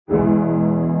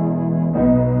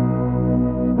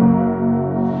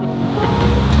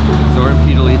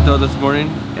Pastelito this morning,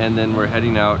 and then we're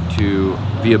heading out to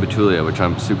Villa Betulia, which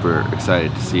I'm super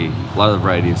excited to see. A lot of the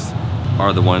varieties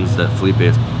are the ones that Felipe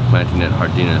is planting at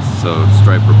Jardines. So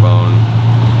Striper Bone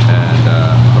and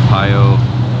Papayo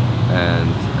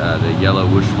and the yellow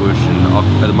Whoosh Whoosh and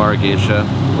the Maragogype,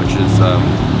 which is a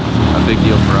big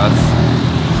deal for us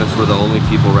since we're the only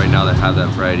people right now that have that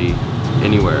variety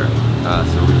anywhere.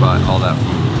 So we bought all that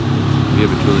from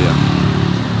Villa Betulia.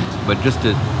 But just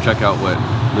to check out what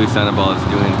Luis Anibal is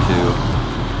doing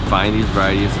to find these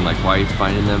varieties and like why he's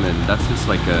finding them, and that's just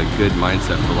like a good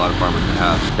mindset for a lot of farmers to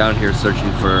have. Down here searching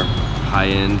for high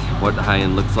end, what the high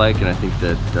end looks like, and I think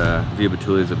that Villa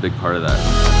Betulia is a big part of that.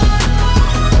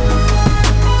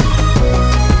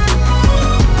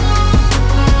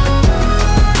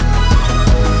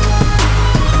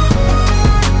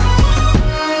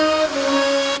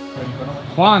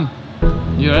 Juan,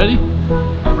 you ready?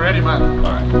 I'm ready, man.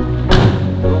 All right.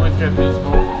 We'll always get these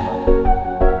going.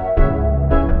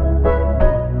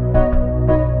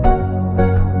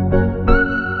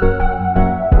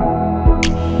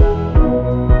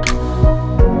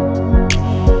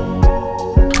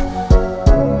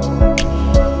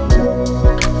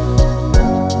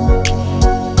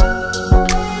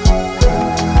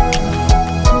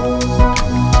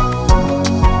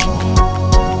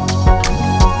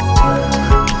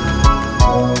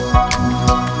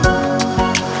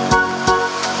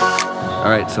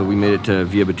 Alright, so we made it to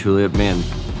Villa Betulia. Man,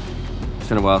 it's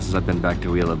been a while since I've been back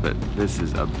to Villa, but this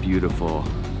is a beautiful,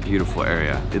 beautiful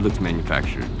area. It looks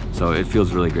manufactured, so it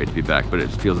feels really great to be back, but it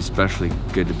feels especially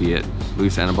good to be at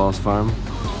Luis Anibal's farm.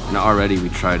 And already we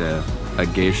tried a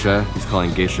geisha, he's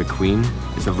calling geisha queen.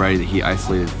 It's a variety that he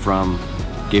isolated from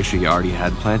geisha he already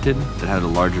had planted that had a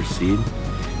larger seed.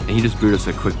 And he just brewed us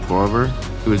a quick pour over.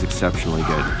 It was exceptionally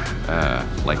good.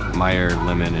 Like Meyer,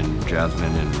 lemon, and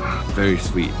jasmine, and very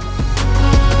sweet.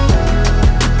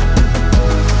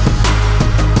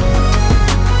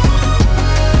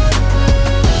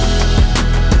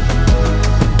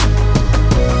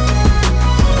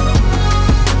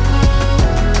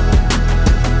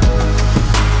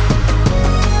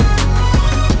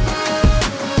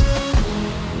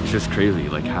 Just crazy,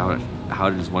 like how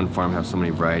does one farm have so many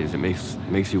varieties? It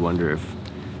makes you wonder if,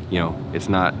 you know, it's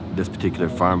not this particular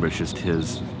farm, but it's just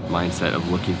his mindset of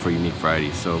looking for unique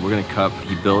varieties. So we're gonna cup.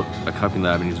 He built a cupping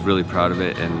lab and he's really proud of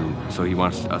it, and so he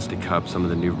wants us to cup some of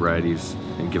the new varieties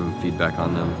and give him feedback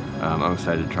on them. I'm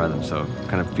excited to try them, so it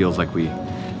kind of feels like we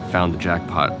found the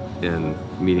jackpot in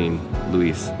meeting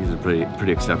Luis. He's a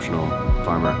pretty exceptional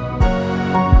farmer.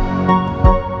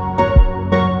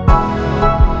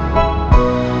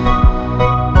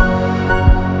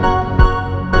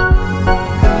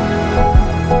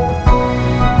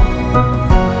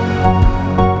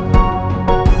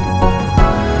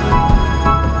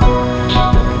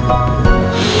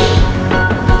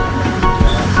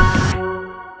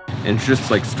 And it's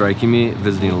just like striking me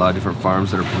visiting a lot of different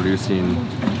farms that are producing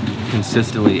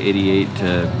consistently 88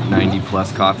 to 90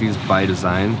 plus coffees by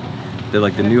design. They're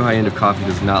like, the new high end of coffee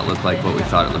does not look like what we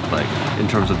thought it looked like in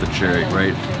terms of the cherry,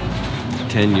 right?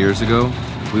 10 years ago,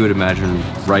 we would imagine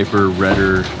riper,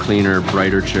 redder, cleaner,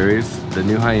 brighter cherries. The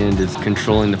new high end is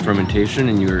controlling the fermentation,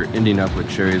 and you're ending up with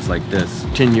cherries like this.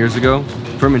 10 years ago,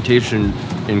 fermentation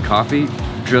in coffee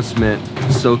just meant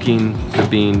soaking the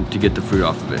bean to get the fruit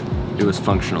off of it. It was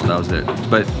functional, that was it.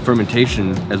 But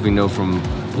fermentation, as we know from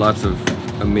lots of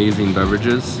amazing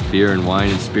beverages, beer and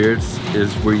wine and spirits,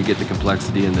 is where you get the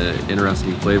complexity and the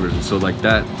interesting flavors. And so like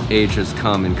that age has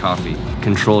come in coffee.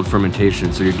 Controlled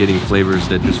fermentation, so you're getting flavors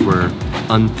that just were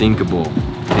unthinkable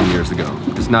 10 years ago.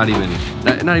 It's not even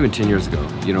 10 years ago,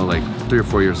 you know, like 3 or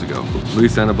 4 years ago.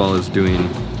 Luis Anibal is doing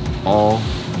all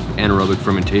anaerobic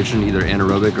fermentation, either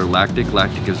anaerobic or lactic.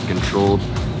 Lactic is a controlled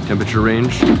temperature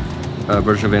range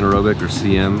version of anaerobic, or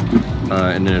CM,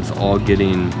 and then it's all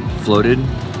getting floated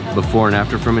before and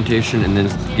after fermentation, and then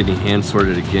it's getting hand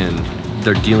sorted again.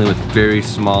 They're dealing with very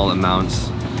small amounts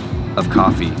of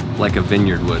coffee, like a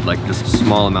vineyard would, like just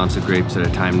small amounts of grapes at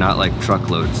a time, not like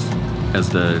truckloads as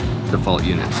the default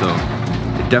unit. So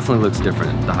it definitely looks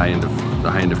different, the high end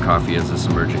of coffee as it's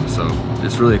emerging. So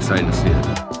it's really exciting to see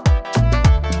it.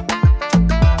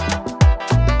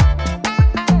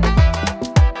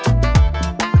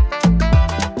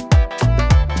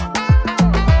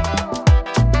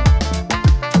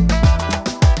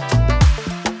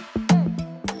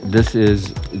 This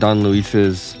is Don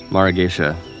Luis's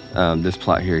Maragogype. This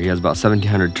plot here, he has about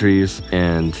 1,700 trees,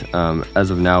 and as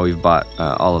of now we've bought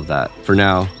all of that. For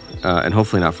now, and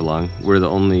hopefully not for long, we're the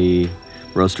only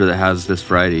roaster that has this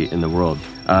variety in the world.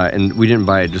 And we didn't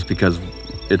buy it just because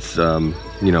it's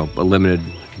you know, a limited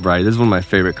variety. This is one of my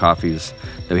favorite coffees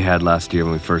that we had last year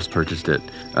when we first purchased it.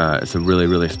 It's a really,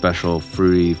 really special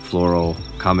fruity, floral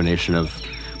combination of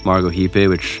Maragogype,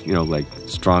 which, you know, like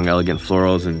strong, elegant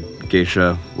florals, and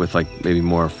Gesha with like maybe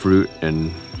more fruit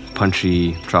and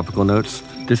punchy tropical notes.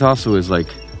 This also is like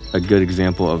a good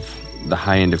example of the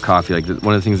high end of coffee. Like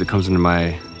one of the things that comes into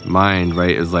my mind,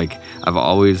 right, is like I've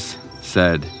always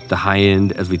said the high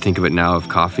end as we think of it now of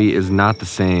coffee is not the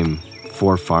same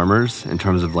for farmers in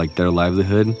terms of like their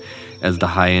livelihood as the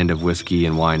high end of whiskey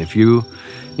and wine. If you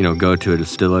know, go to a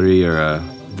distillery or a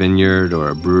vineyard or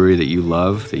a brewery that you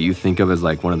love, that you think of as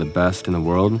like one of the best in the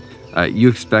world, you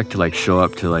expect to like show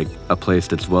up to like a place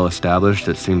that's well established,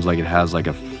 that seems like it has like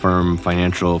a firm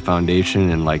financial foundation,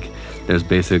 and like there's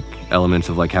basic elements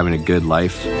of like having a good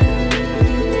life.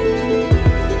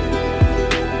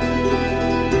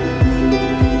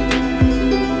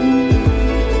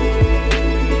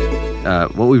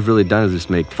 What we've really done is just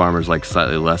make farmers like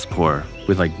slightly less poor.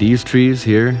 With like these trees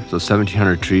here, so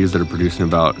 1,700 trees that are producing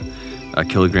about 1.5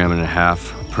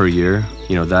 kilograms per year,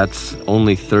 you know, that's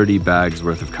only 30 bags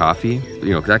worth of coffee.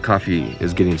 You know, that coffee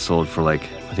is getting sold for like,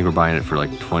 I think we're buying it for like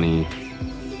 $20,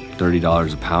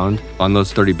 $30 a pound. On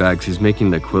those 30 bags, he's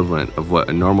making the equivalent of what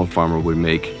a normal farmer would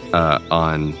make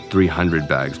on 300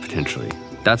 bags potentially.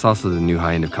 That's also the new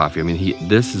high end of coffee. I mean,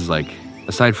 this is like,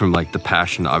 aside from like the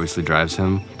passion that obviously drives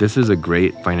him, this is a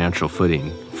great financial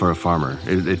footing for a farmer.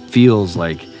 It feels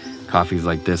like coffees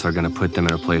like this are gonna put them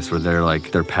in a place where they're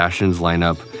like, their passions line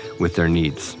up with their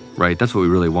needs, right? That's what we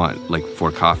really want, like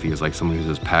for coffee, is like someone who's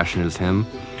as passionate as him,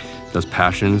 those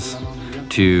passions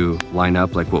to line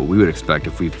up like what we would expect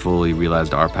if we fully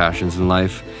realized our passions in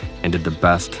life and did the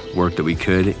best work that we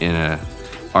could in a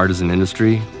artisan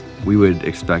industry. We would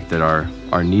expect that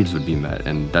our needs would be met,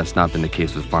 and that's not been the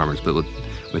case with farmers. But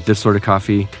with this sort of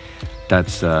coffee,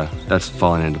 that's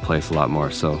fallen into place a lot more.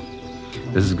 So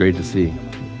this is great to see.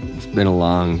 It's been a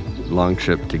long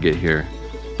trip to get here,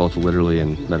 both literally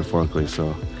and metaphorically.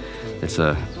 So it's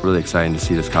really exciting to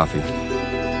see this coffee.